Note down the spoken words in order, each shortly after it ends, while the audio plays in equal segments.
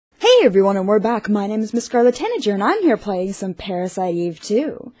everyone, and we're back. My name is MissScarletTanager, and I'm here playing some Parasite Eve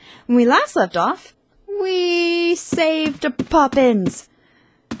 2. When we last left off, we saved a Poppins.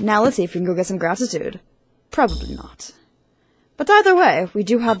 Now let's see if we can go get some gratitude. Probably not. But either way, we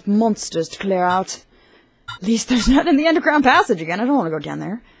do have monsters to clear out. At least there's not in the underground passage again. I don't want to go down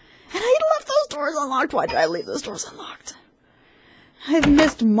there. And I left those doors unlocked. Why did I leave those doors unlocked? I've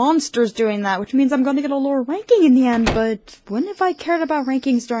missed monsters doing that, which means I'm going to get a lower ranking in the end, but when have I cared about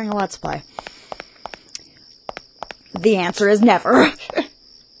rankings during a Let's Play? The answer is never.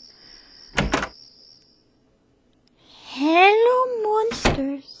 Hello,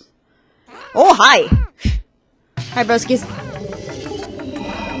 monsters. Oh, hi! Hi, broskies.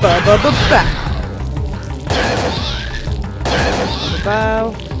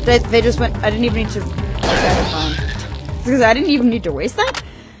 Bow. They just went. I didn't even need to. Okay, fine. Because I didn't even need to waste that?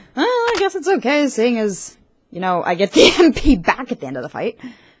 Well, I guess it's okay, seeing as, you know, I get the MP back at the end of the fight.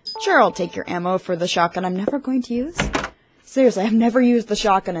 Sure, I'll take your ammo for the shotgun I'm never going to use. Seriously, I've never used the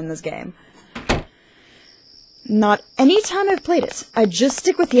shotgun in this game. Not any time I've played it. I just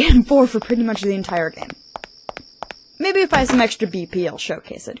stick with the M4 for pretty much the entire game. Maybe if I have some extra BP, I'll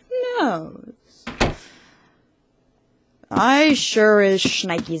showcase it. Who knows? I sure as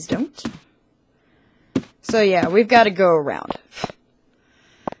shnikes don't. So yeah, we've got to go around.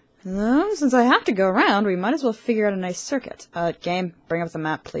 Well, since I have to go around, we might as well figure out a nice circuit. Game, bring up the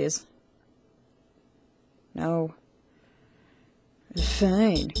map, please. No.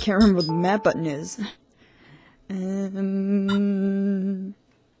 Fine. Can't remember what the map button is.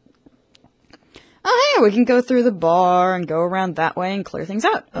 Oh, hey, we can go through the bar and go around that way and clear things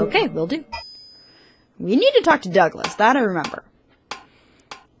out. Okay, will do. We need to talk to Douglas, that I remember.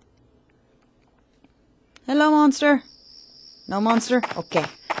 Hello, monster. No monster? Okay.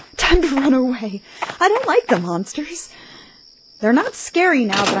 Time to run away. I don't like the monsters. They're not scary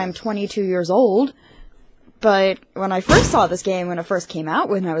now that I'm 22 years old. But when I first saw this game, when it first came out,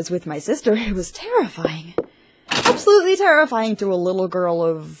 when I was with my sister, it was terrifying. Absolutely terrifying to a little girl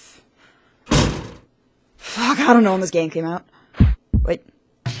of... Fuck, I don't know when this game came out. Wait.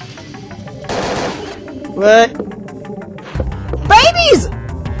 What? Babies!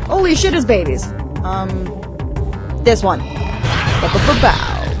 Holy shit, it's babies. This one. Bow.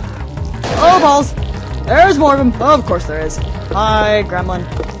 Oh, balls! There's more of them. Oh, of course there is. Hi, gremlin.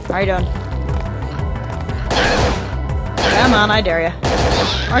 How you doing? Come on, I dare you.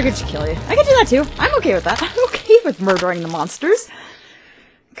 Or I could just kill you. I could do that too. I'm okay with that. I'm okay with murdering the monsters.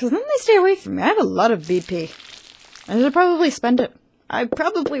 Because then they stay away from me. I have a lot of BP. I should probably spend it. I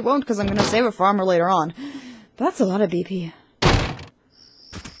probably won't because I'm going to save it for armor later on. But that's a lot of BP.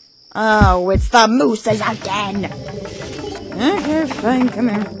 Oh, it's the mooses again! Okay, fine, come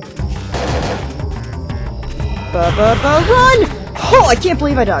here. Run! Oh, I can't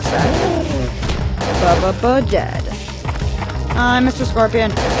believe I dodged that. Dead. I'm Mr.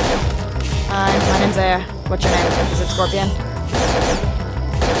 Scorpion. My name's what's your name? Is it Scorpion?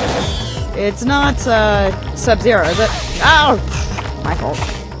 It's not, Sub-Zero, is it? Oh! My fault.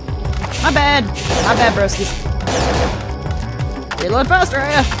 My bad. My bad, broskies. Reload faster,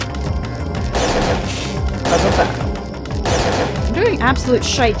 yeah! I'm doing absolute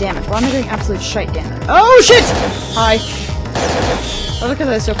shite damage. Why am I doing absolute shite damage? Oh shit! Hi. Oh, look at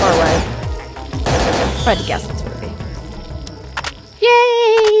that, so far away. If I had to guess, that's what it would be.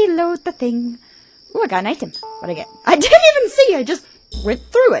 Yay! Load the thing. Ooh, I got an item. What'd I get? I didn't even see! I just went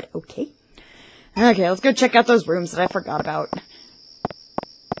through it. Okay. Okay, let's go check out those rooms that I forgot about.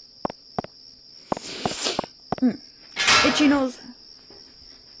 Itchy nose.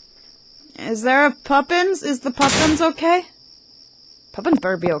 Is there a Poppins? Is the Poppins okay? Poppins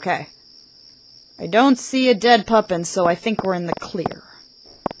better be okay. I don't see a dead Poppins, so I think we're in the clear.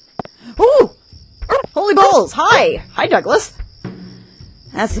 Ooh! Holy balls! Hi! Hi, Douglas!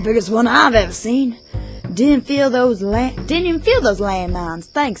 That's the biggest one I've ever seen. Didn't even feel those landmines.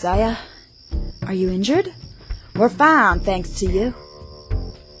 Thanks, Aya. Are you injured? We're fine, thanks to you.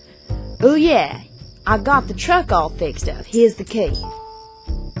 Oh yeah, I got the truck all fixed up. Here's the key.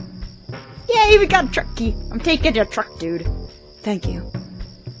 Yay, we got a truck key. I'm taking your truck, dude. Thank you.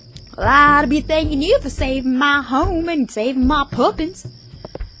 Well, I'd be thanking you for saving my home and saving my puppins.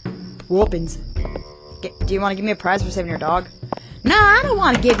 Whoopins. Do you want to give me a prize for saving your dog? No, I don't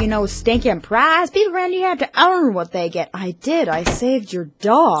want to give you no stinking prize. People around here have to earn what they get. I did. I saved your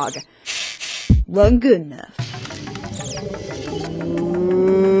dog. Wasn't good enough.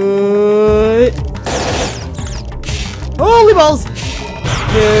 What? Holy balls!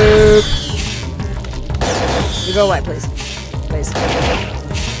 Nope. You go away, please. Please.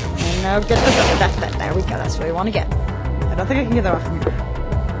 And now get the... There we go. That's what we want to get. I don't think I can get that off from here.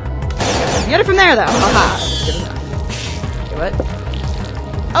 Get it from there, though. Haha. Good enough. Okay, what?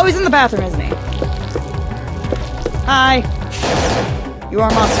 Oh, he's in the bathroom, isn't he? Hi. You are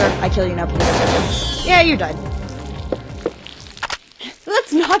a monster. I kill you now, please. Yeah, you died.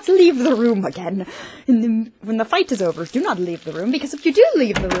 Let's not leave the room again. When the fight is over, do not leave the room, because if you do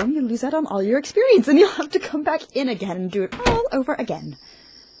leave the room, you lose out on all your experience, and you'll have to come back in again and do it all over again.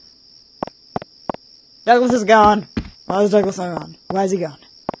 Douglas is gone. Why is Douglas not gone? Why is he gone?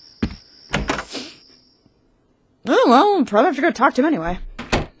 Oh, well, I'll probably have to go talk to him anyway.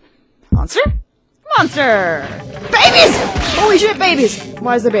 Monster? Monster! Babies! Holy shit, babies!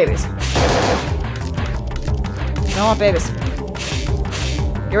 Why is there babies? I don't want babies.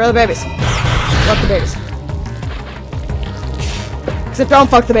 Get rid of the babies. Fuck the babies. Except don't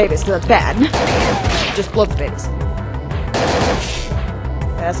fuck the babies, because that's bad. Just blow the babies.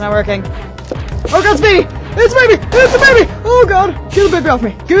 That's not working. Oh god, it's a baby! It's a baby! It's a baby! Oh god! Get the baby off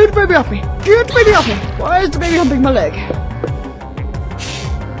me! Get the baby off me! Get the baby off me! Why is the baby humping my leg?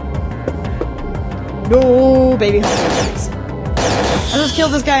 No baby humping legs. I'll just kill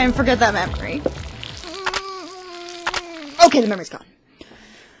this guy and forget that memory. Okay, the memory's gone.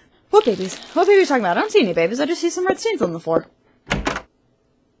 What babies? What babies are you talking about? I don't see any babies. I just see some red stains on the floor.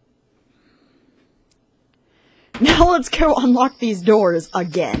 Now let's go unlock these doors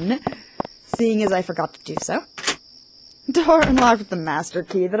again. Seeing as I forgot to do so. Door unlocked with the master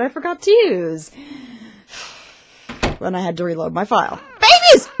key that I forgot to use. When I had to reload my file.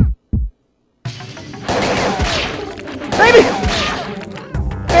 Babies! Baby!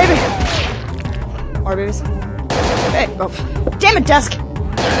 Baby! More babies. Hey, oh, damn it, desk!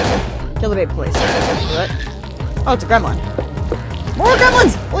 Kill the baby, please. What? Oh, it's a gremlin. More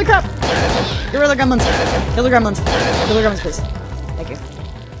gremlins! Holy crap! Get rid of the gremlins. Kill the gremlins. Kill the gremlins, please. Thank you.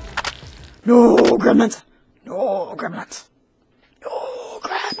 No gremlins! No gremlins! No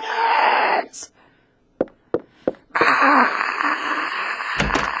gremlins! Ah!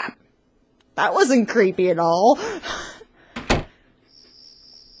 That wasn't creepy at all.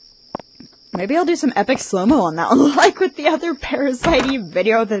 Maybe I'll do some epic slow-mo on that one, like with the other Parasite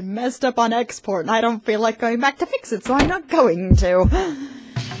video that messed up on export, and I don't feel like going back to fix it, so I'm not going to.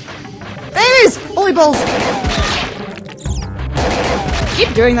 Babies! Holy balls!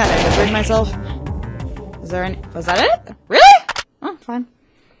 Keep doing that and injuring myself. Is there any— was that it? Really? Oh, fine.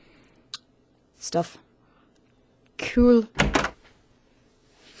 Stuff. Cool.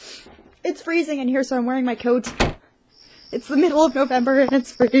 It's freezing in here, so I'm wearing my coat. It's the middle of November and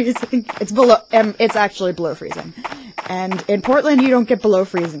it's freezing. It's below— it's actually below freezing. And in Portland, you don't get below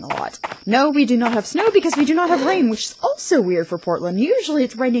freezing a lot. No, we do not have snow because we do not have rain, which is also weird for Portland. Usually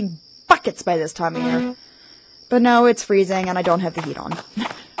it's raining buckets by this time of year. But no, it's freezing and I don't have the heat on.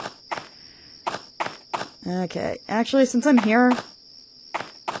 Okay, actually, since I'm here,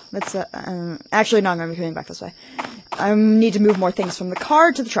 let's, actually, no, I'm gonna be coming back this way. I need to move more things from the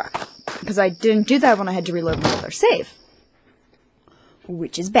car to the truck. Because I didn't do that when I had to reload my other save.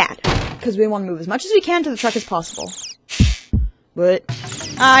 Which is bad. Because we want to move as much as we can to the truck as possible. But—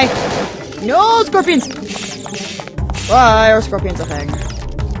 no scorpions! Why are scorpions a thing?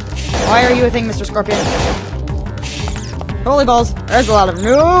 Why are you a thing, Mr. Scorpion? Holy balls! There's a lot of them.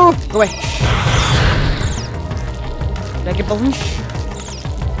 No! Go away. Did I get both of them?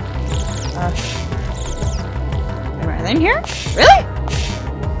 Am I in here? Really?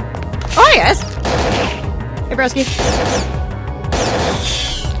 Oh, hi guys! Hey, broski.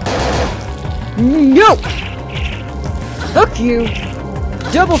 No! Fuck you!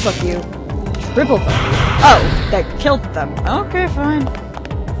 Double fuck you! Triple fuck you! Oh, that killed them. Okay, fine.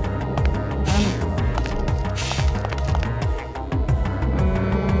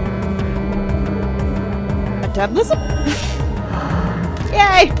 Metabolism?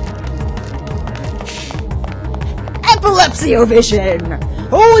 Yay! Epilepsy vision!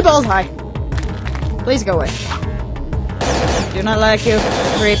 Holy balls, hi! Please go away. Do not like you.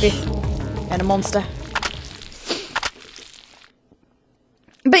 You're creepy. And a monster.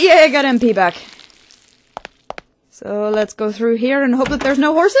 But yeah, I got MP back. So let's go through here and hope that there's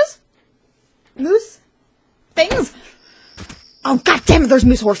no horses? Moose? Things? Oh god damn it, there's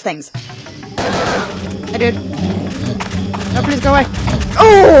moose horse things! I did. No, please go away.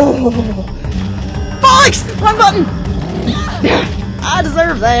 Oh! Bollocks! Wrong button! I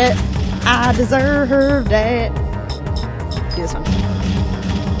deserve that. I deserve that. Do this one.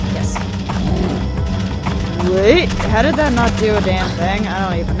 Yes. Wait, how did that not do a damn thing? I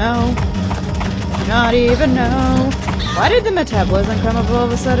don't even know. Not even know. Why did the metabolism come up all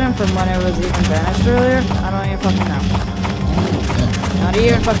of a sudden from when it was even vanished earlier? I don't even fucking know. Not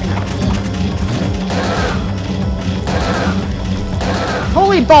even fucking know.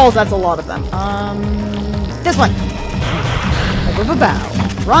 Holy balls, that's a lot of them. This one. Bow.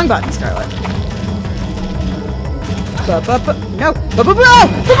 Wrong button, Scarlet. No.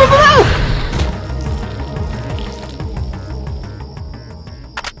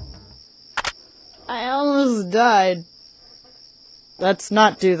 I almost died. Let's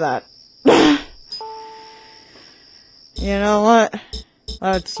not do that. You know what?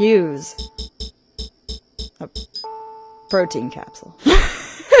 Let's use a protein capsule.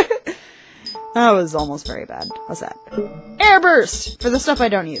 That was almost very bad. What's that? Air burst! For the stuff I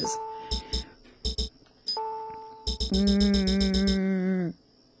don't use.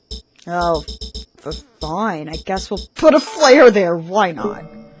 Oh, fine. I guess we'll put a flare there. Why not?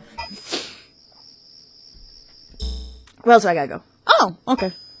 Where else do I gotta go? Oh,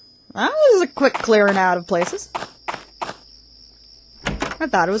 okay. That was a quick clearing out of places. I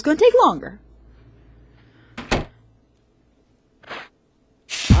thought it was going to take longer.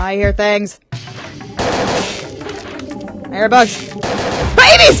 I hear things. I hear bugs.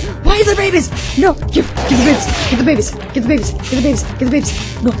 Babies! Why is there babies? No! Give the babies! Get the babies! Get the babies! Get the babies! Get the babies!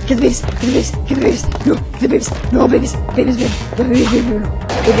 No! Get the babies! Get the babies! Get the babies! No! Get the babies! No babies! Babies! Baby! Baby! No!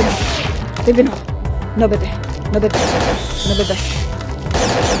 Baby! No! Baby! No! No baby! No baby! No baby!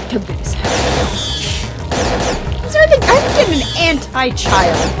 Kill the babies! Is there anything? I'm getting an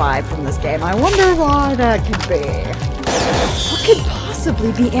anti-child vibe from this game. I wonder why that could be. What could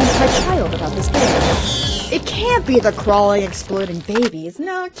possibly be anti-child about this game? It can't be the crawling, exploding babies.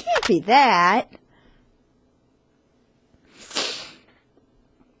 No, it can't be that.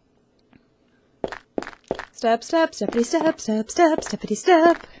 Step, step, steppity step, step, step, steppity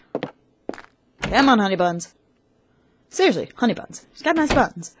step. Come on, honey buns. Seriously, honey buns. She's got nice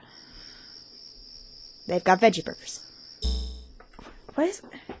buns. They've got veggie burgers. What is it?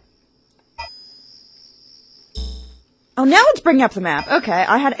 Oh, now it's bringing up the map. Okay,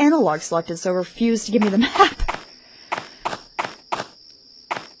 I had analog selected, so it refused to give me the map.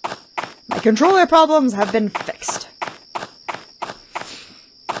 My controller problems have been fixed.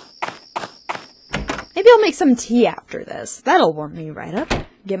 Maybe I'll make some tea after this. That'll warm me right up.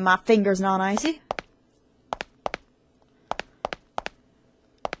 Get my fingers non-icy.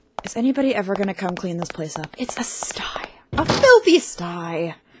 Is anybody ever gonna come clean this place up? It's a sty. A filthy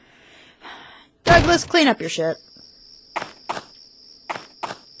sty. Douglas, clean up your shit.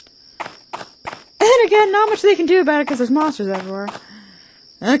 And again, not much they can do about it because there's monsters everywhere.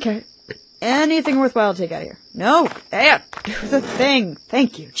 Okay. Anything worthwhile to take out of here? No. Hey, do the thing.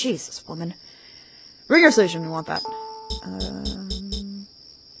 Thank you. Jesus, woman. Ringer solution, we want that.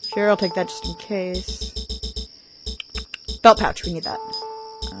 Sure, I'll take that just in case. Belt pouch, we need that.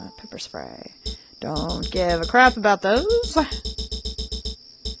 Pepper spray. Don't give a crap about those.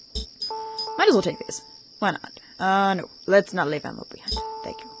 Might as well take these. Why not? No. Let's not leave ammo behind.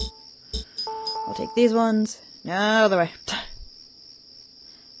 Thank you. I'll take these ones. No, other way.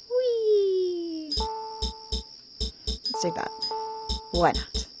 Whee! Let's take that. Why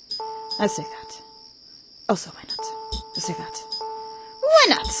not? Let's take that. Also, why not? Let's take that. Why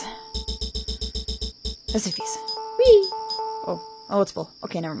not? Let's take these. Whee! Oh, it's full.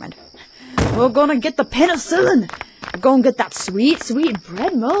 Okay, never mind. We're gonna get the penicillin! We're gonna get that sweet, sweet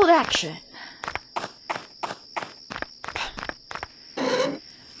bread mold action.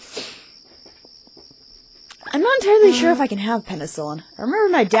 I'm not entirely sure if I can have penicillin. I remember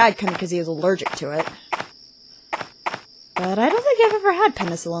my dad couldn't because he was allergic to it. But I don't think I've ever had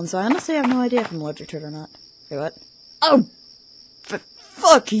penicillin, so I honestly have no idea if I'm allergic to it or not. Wait, what? Oh!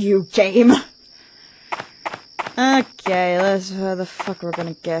 Fuck you, game! Okay, let's... where the fuck we're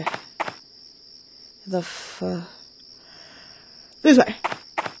gonna get... This way.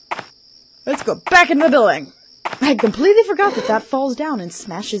 Let's go back into the building! I completely forgot that that falls down and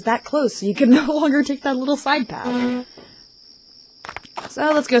smashes that close, so you can no longer take that little side path.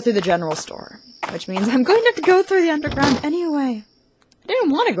 So let's go through the general store. Which means I'm going to have to go through the underground anyway. I didn't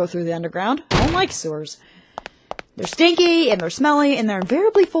want to go through the underground. I don't like sewers. They're stinky, and they're smelly, and they're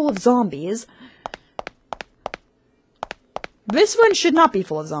invariably full of zombies. This one should not be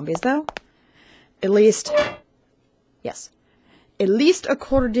full of zombies, though. At least... yes. At least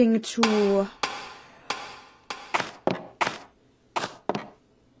according to...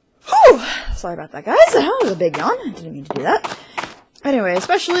 whew! Sorry about that, guys. That was a big yawn. I didn't mean to do that. Anyway,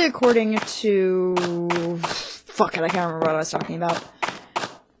 especially according to... fuck it, I can't remember what I was talking about.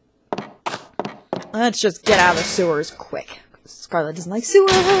 Let's just get out of the sewers quick. Scarlet doesn't like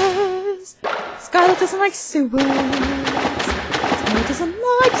sewers! Scarlet doesn't like sewers! Scarlet doesn't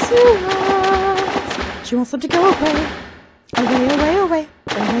like sewers! She wants them to go away! Away, away, away!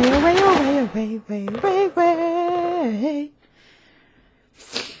 Away, away, away, away, away, away, away!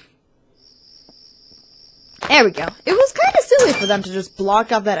 There we go. It was kind of silly for them to just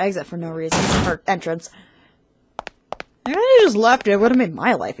block off that exit for no reason. Or entrance. If I just left it, it would have made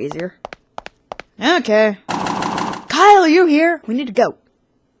my life easier. Okay. Kyle, are you here? We need to go.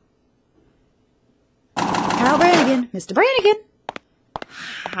 Kyle Brannigan. Mr. Brannigan.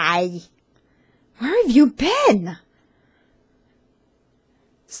 Hi. Where have you been?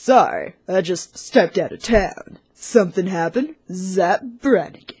 Sorry, I just stepped out of town. Something happened. Zap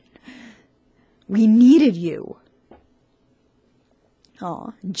Brannigan. We needed you.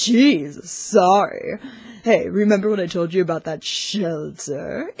 Aw, jeez, sorry. Hey, remember when I told you about that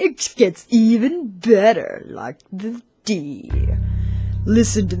shelter? It gets even better, like the D.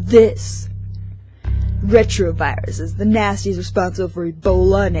 Listen to this. Retroviruses, the nasties responsible for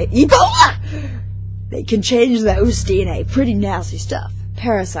Ebola and Ebola! They can change the host DNA, pretty nasty stuff.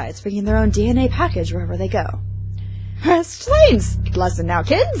 Parasites bringing their own DNA package wherever they go. Explains! Lesson now,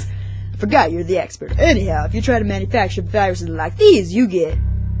 kids! Forgot you're the expert. Anyhow, if you try to manufacture viruses like these, you get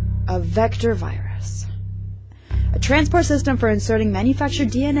a vector virus. A transport system for inserting manufactured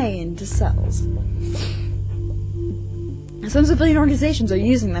DNA into cells. Some civilian organizations are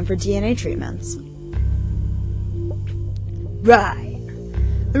using them for DNA treatments. Right.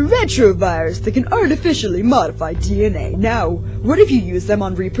 A retrovirus that can artificially modify DNA. Now, what if you use them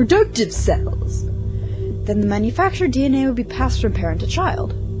on reproductive cells? Then the manufactured DNA would be passed from parent to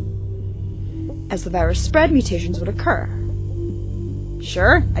child. As the virus spread, mutations would occur.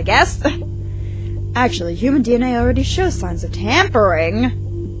 Sure, I guess. Actually, human DNA already shows signs of tampering.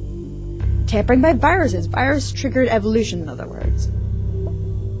 Tampering by viruses. Virus-triggered evolution, in other words.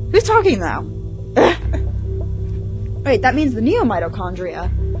 Who's talking now? Wait, that means the neomitochondria.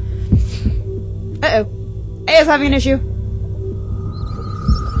 Uh-oh. A is having an issue.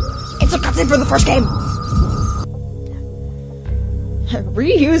 It's a cutscene for the first game!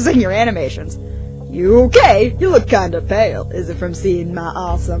 Reusing your animations. You okay? You look kinda pale. Is it from seeing my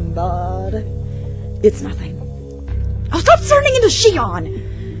awesome bod? It's nothing. Oh, stop turning into Shion!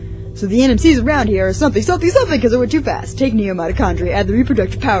 So the NMCs around here are something because it went too fast. Take neomitochondria, add the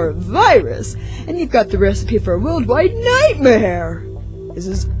reproductive power of virus, and you've got the recipe for a worldwide nightmare! This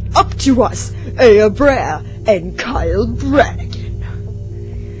is up to us, Brea and Kyle Brannigan.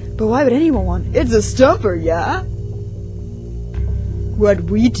 But why would anyone want? It's a stumper, yeah? What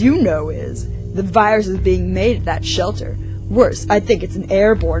we do know is, the virus is being made at that shelter. Worse, I think it's an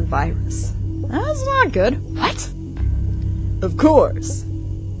airborne virus. That's not good. What? Of course.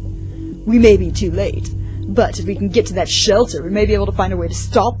 We may be too late, but if we can get to that shelter, we may be able to find a way to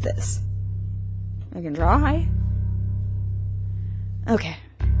stop this. I can try. Okay,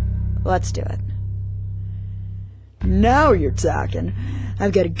 let's do it. Now you're talking.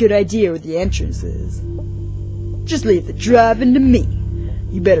 I've got a good idea where the entrance is. Just leave the driving to me.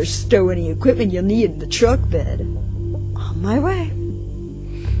 You better stow any equipment you'll need in the truck bed. On my way.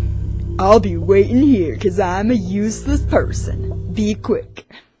 I'll be waiting here, 'cause I'm a useless person. Be quick.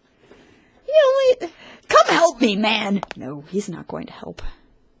 Come help me, man! No, he's not going to help.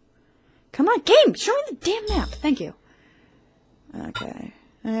 Come on, game! Show me the damn map! Thank you. Okay.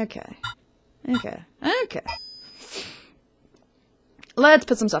 Let's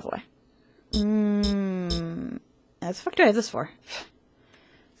put some stuff away. What the fuck do I have this for?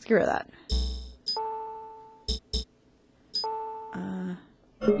 Screw that.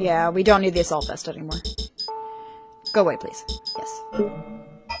 Yeah, we don't need the assault vest anymore. Go away, please. Yes.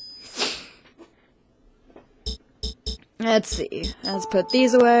 Let's see. Let's put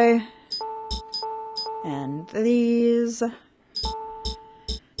these away. And these.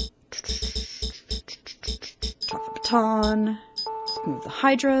 Drop the baton. Let's move the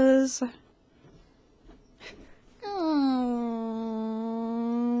hydras.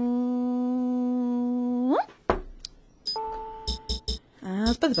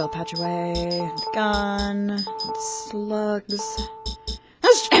 Let's put the bell patch away. The gun. Slugs.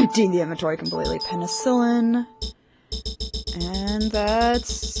 Let's empty the inventory completely. Penicillin. And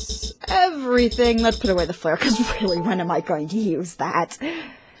that's everything. Let's put away the flare, because really, when am I going to use that?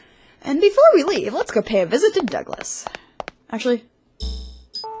 And before we leave, let's go pay a visit to Douglas. Actually,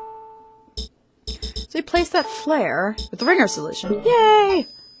 so we place that flare with the ringer solution. Yay!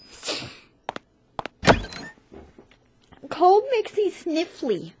 Cold makes me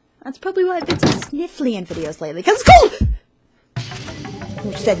sniffly. That's probably why I've been so sniffly in videos lately, because it's cold!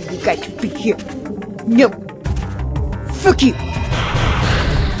 Who said you guys should be here? No! Fuck you!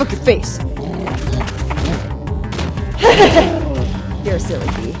 Fuck your face! You're a silly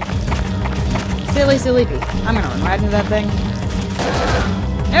bee. Silly bee. I'm gonna run right into that thing.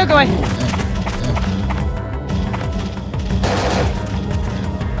 No, go away!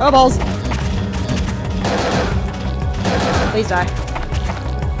 Oh, balls! Please die.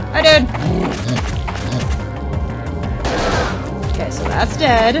 Hi, dude. Okay, so that's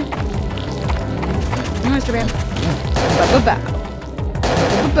dead. Mr. Bam. Ba-ba-bow.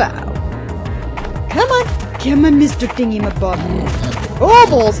 Ba-ba-bow. Come on. Come on, Mr. Thingy-ma-bob. Oh,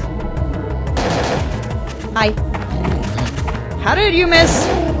 balls. Hi. How did you miss?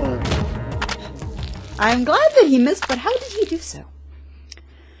 I'm glad that he missed, but how did he do so?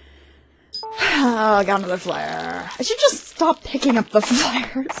 Oh, I got another flare. I should just stop picking up the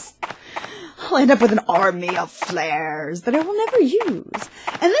flares. I'll end up with an army of flares that I will never use.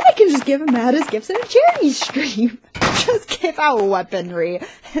 And then I can just give them out as gifts in a charity stream. Just give out weaponry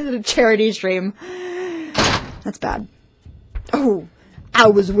in a charity stream. That's bad. Oh, I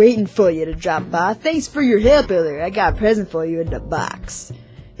was waiting for you to drop by. Thanks for your help earlier. I got a present for you in the box.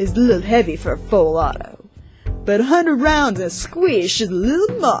 It's a little heavy for a full auto. But 100 rounds and squish is a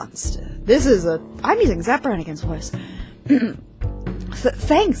little monster. This is a... I'm using Zap Brannigan's voice.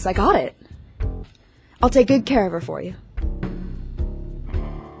 Thanks, I got it. I'll take good care of her for you.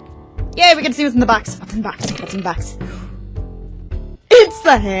 Yay, we can see what's in the box. What's in the box? What's in the box? It's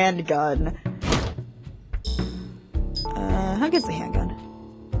the handgun. How good's the handgun?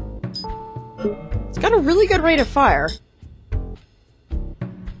 It's got a really good rate of fire.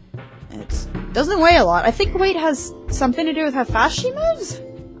 It doesn't weigh a lot. I think weight has something to do with how fast she moves?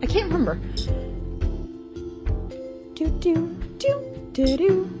 I can't remember.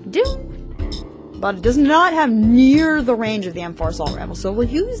 But it does not have near the range of the M4 assault rifle, so we'll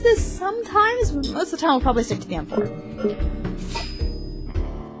use this sometimes. Most of the time, we'll probably stick to the M4.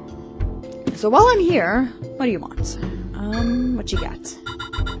 So while I'm here, what do you want? What you got?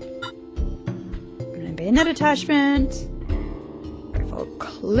 An bayonet attachment. Rifle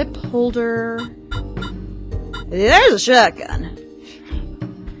clip holder. There's a shotgun.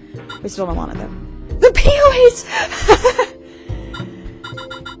 We still don't want it though. The POAs!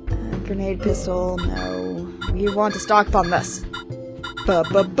 Grenade pistol, no. We want to stock on this.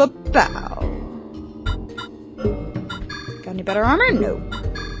 Ba-ba-ba-bow. Got any better armor? No.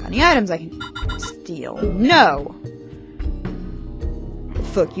 Got any items I can steal? No.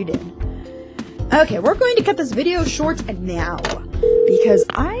 Fuck you did. Okay, we're going to cut this video short now. Because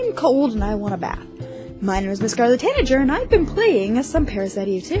I'm cold and I want a bath. My name is MissScarletTanager and I've been playing some Parasite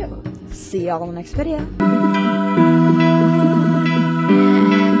Eve 2. See y'all in the next video.